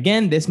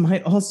again, this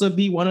might also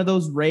be one of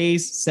those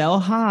Rays sell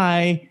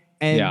high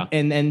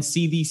and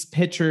see these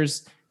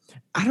pitchers.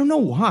 I don't know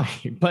why,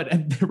 but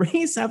the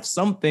Rays have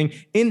something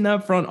in the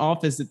front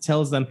office that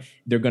tells them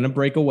they're going to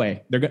break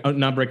away. They're going to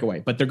not break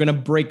away, but they're going to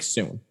break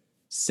soon.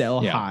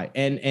 Sell high,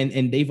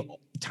 and they've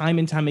time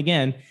and time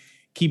again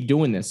keep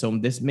doing this. So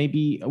this may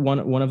be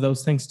one of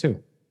those things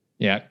too.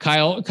 Yeah,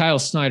 Kyle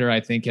Snyder,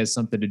 I think, has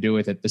something to do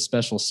with it. The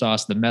special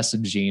sauce, the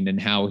messaging, and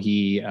how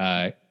he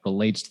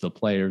relates to the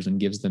players and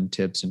gives them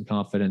tips and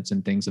confidence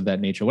and things of that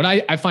nature. What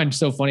I find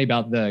so funny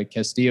about the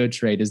Castillo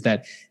trade is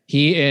that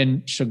he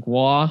and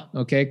Chagua,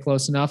 okay,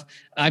 close enough.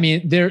 I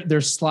mean,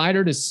 their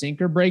slider to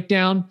sinker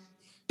breakdown,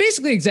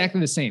 basically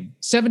exactly the same,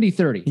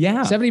 70-30.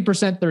 Yeah.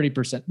 70%,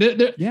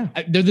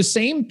 30%. They're the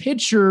same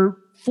pitcher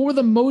for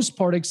the most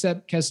part,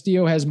 except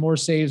Castillo has more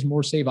saves,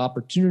 more save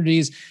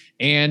opportunities,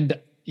 and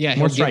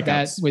more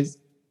strikeouts.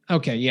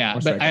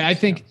 But I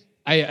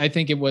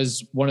think it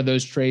was one of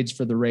those trades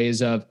for the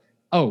Rays of,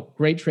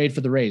 great trade for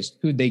the Rays.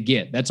 Who'd they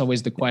get? That's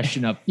always the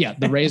question of,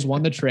 the Rays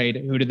won the trade.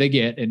 Who did they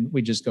get? And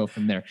we just go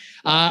from there.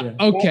 Okay.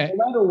 Well,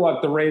 no matter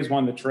what, the Rays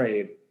won the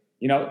trade.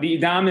 The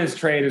Adames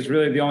trade is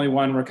really the only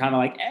one we're kind of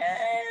like,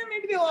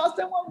 maybe they lost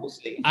that one. We'll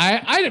see.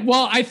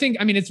 I think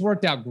it's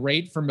worked out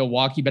great for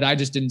Milwaukee, but I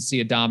just didn't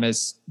see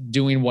Adames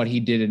doing what he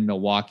did in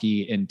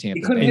Milwaukee and Tampa.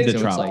 He couldn't hit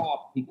the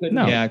top. He couldn't.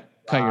 Yeah.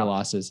 cut your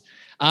losses.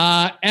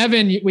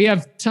 Evan, we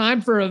have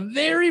time for a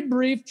very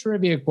brief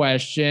trivia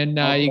question.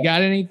 You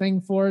got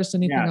anything for us?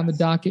 Anything on the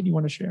docket you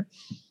want to share?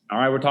 All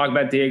right, we're talking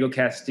about Diego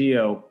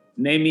Castillo.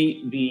 Name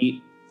me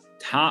the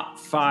top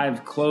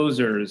 5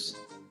 closers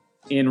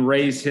in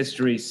Rays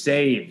history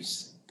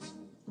saves.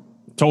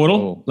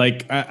 Total?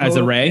 As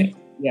a Ray?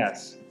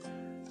 Yes.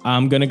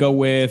 I'm going to go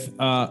with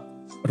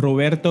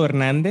Roberto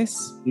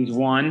Hernandez. He's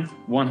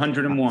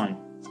 101.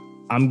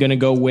 I'm going to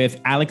go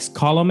with Alex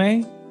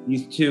Colomé.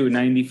 He's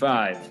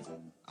 95.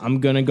 I'm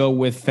going to go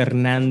with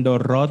Fernando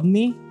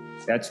Rodney.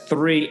 That's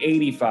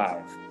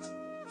 85.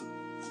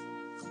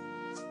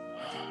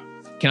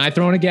 Can I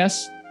throw in a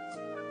guess?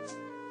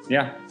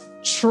 Yeah.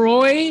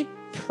 Troy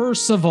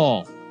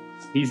Percival.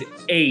 He's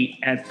 8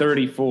 at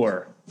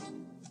 34.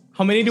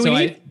 How many do we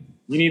need?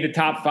 You need the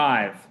top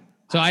 5.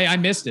 So I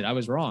missed it. I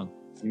was wrong.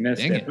 You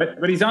missed it.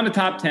 But he's on the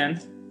top 10.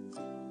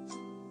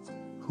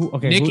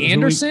 Nick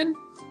Anderson?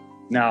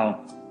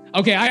 No.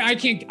 Okay, I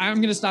can't. I'm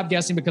going to stop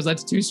guessing because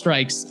that's 2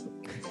 strikes.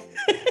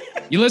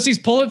 Ulysses,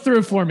 pull it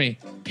through for me.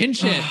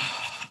 Pinch it.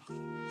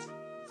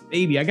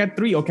 Baby, I got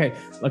 3. Okay.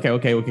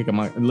 Come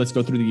on. Let's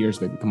go through the years,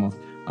 baby. Come on.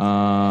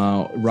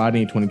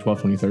 Rodney,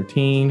 2012,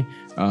 2013.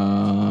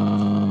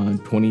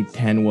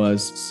 2010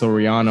 was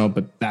Soriano,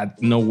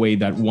 but no way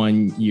that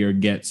 1 year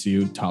gets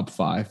you top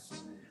 5.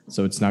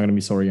 So it's not going to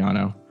be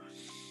Soriano.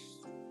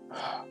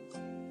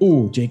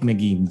 Ooh, Jake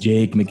McGee.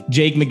 Jake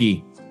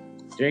McGee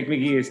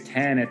is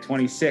 10 at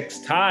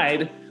 26,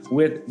 tied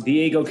with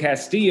Diego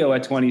Castillo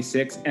at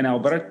 26 and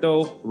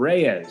Alberto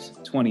Reyes,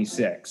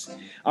 26.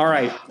 All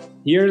right,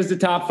 here's the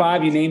top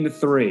 5. You name the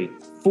 3.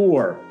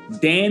 4,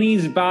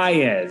 Danny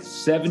Baez,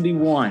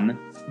 71.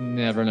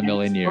 Never in a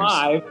million years.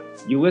 5,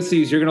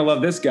 Ulysses, you're going to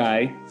love this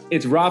guy.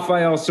 It's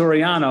Rafael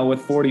Soriano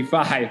with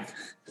 45.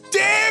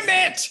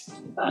 Damn it!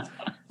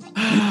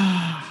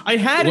 I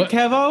had it,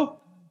 Kevo.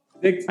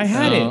 6, I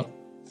had it.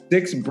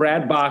 6,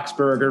 Brad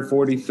Boxberger,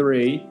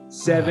 43.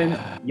 7,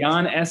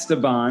 Jan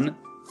Esteban,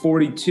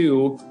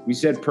 42. We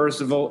said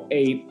Percival,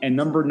 8. And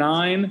number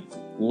 9,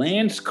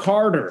 Lance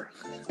Carter.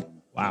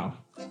 Wow.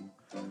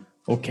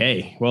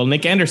 Okay. Well,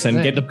 Nick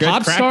Anderson, get the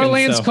pop star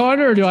Lance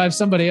Carter, or do I have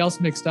somebody else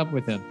mixed up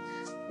with him?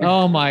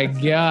 Oh my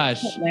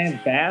gosh.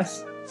 Lance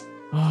Bass.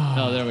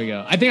 Oh, there we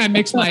go. I think I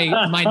mixed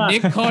my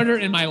Nick Carter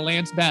and my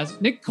Lance Bass.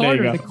 Nick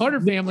Carter, the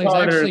Carter family is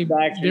actually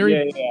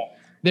very.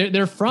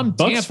 They're from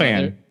Bucks Tampa.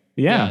 fan.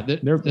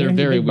 They're a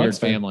very weird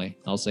family.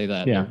 I'll say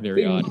that. Yeah, they're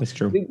very odd. That's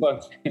true. Big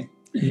Bucks fan.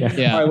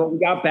 Yeah. All right. Well, we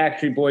got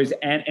Backstreet Boys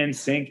and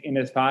NSYNC in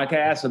this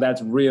podcast, so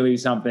that's really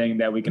something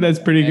that we can. That's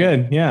pretty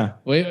good. Yeah.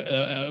 We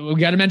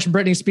got to mention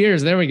Britney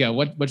Spears. There we go.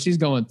 What she's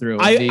going through.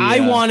 I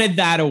wanted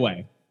that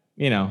away.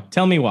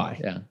 Tell me why.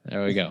 Yeah.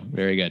 There we go.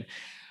 Very good.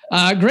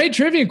 Great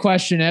trivia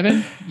question,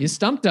 Evan. You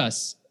stumped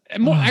us.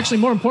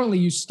 More importantly,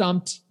 you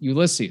stumped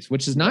Ulysses,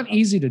 which is not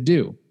easy to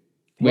do.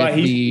 Well,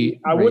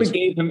 I would have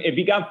gave him, if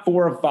he got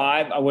 4 or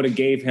 5, I would have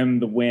gave him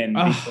the win.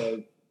 Because,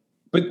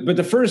 but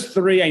the first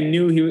 3, I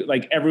knew he would,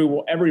 like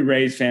every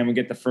Rays fan would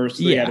get the first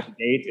 3 out of the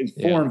gate. It's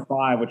 4 and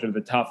 5, which are the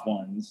tough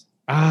ones.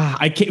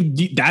 I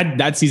can't.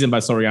 That season by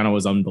Soriano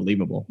was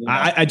unbelievable.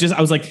 Yeah.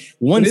 I was like,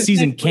 one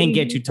season can't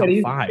get you top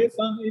 5.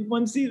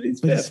 One season,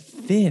 he's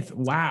 5th.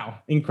 Wow,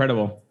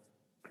 incredible.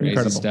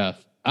 Crazy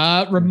stuff.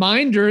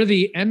 Reminder,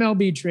 the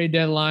MLB trade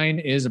deadline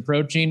is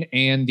approaching,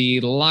 and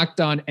the Locked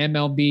On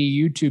MLB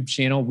YouTube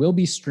channel will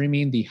be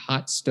streaming the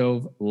Hot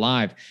Stove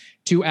Live.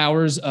 2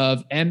 hours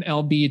of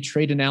MLB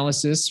trade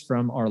analysis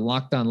from our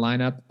Locked On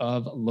lineup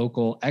of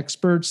local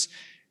experts.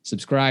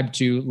 Subscribe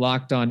to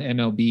Locked On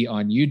MLB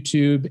on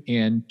YouTube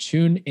and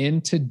tune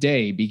in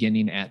today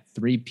beginning at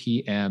 3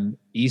 p.m.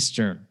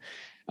 Eastern.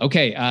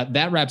 Okay,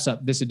 that wraps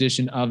up this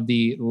edition of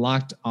the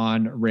Locked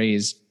On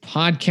Rays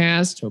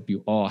podcast. Hope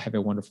you all have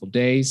a wonderful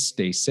day.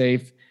 Stay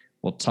safe.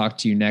 We'll talk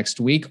to you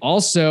next week.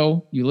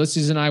 Also,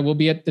 Ulysses and I will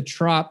be at the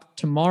Trop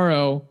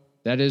tomorrow.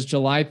 That is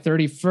July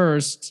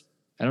 31st.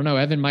 I don't know.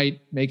 Evan might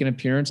make an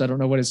appearance. I don't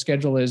know what his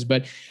schedule is,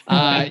 but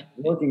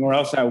working, or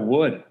else I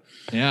would.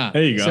 Yeah.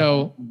 There you go.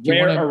 So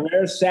a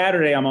rare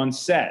Saturday, I'm on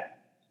set.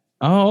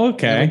 Oh,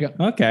 okay.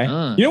 Okay.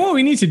 You know what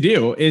we need to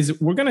do is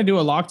we're gonna do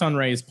a Locked On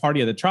Rays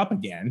party at the Trop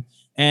again,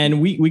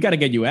 and we got to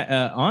get you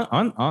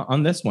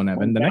on this one,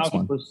 Evan. The next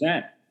one. 1,000%.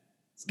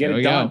 Let's get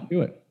it done.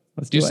 Do it.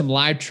 Let's do some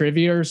live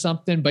trivia or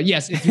something. But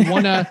yes, if you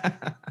want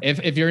to,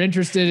 if you're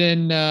interested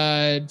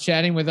in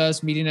chatting with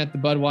us, meeting at the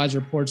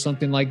Budweiser Port,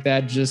 something like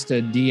that, just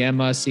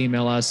DM us,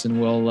 email us,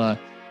 and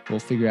we'll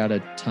figure out a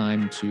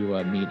time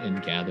to meet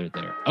and gather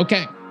there.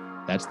 Okay,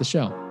 that's the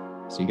show.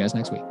 See you guys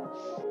next week.